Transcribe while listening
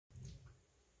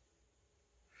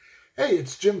Hey,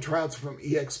 it's Jim Trouts from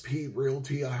eXp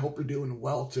Realty. I hope you're doing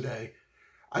well today.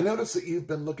 I noticed that you've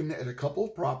been looking at a couple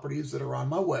of properties that are on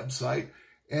my website,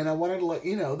 and I wanted to let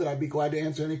you know that I'd be glad to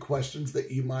answer any questions that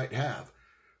you might have.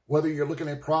 Whether you're looking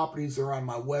at properties that are on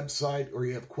my website or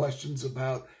you have questions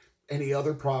about any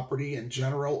other property in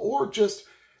general or just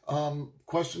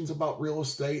questions about real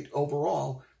estate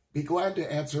overall, be glad to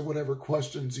answer whatever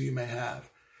questions you may have.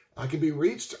 I can be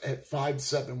reached at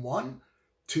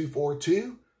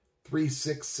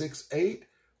 571-242-3668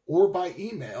 or by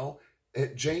email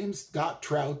at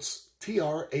james.troutz,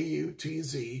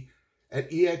 T-R-A-U-T-Z, at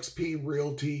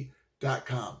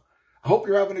exprealty.com. I hope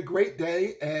you're having a great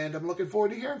day, and I'm looking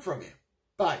forward to hearing from you.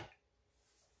 Bye.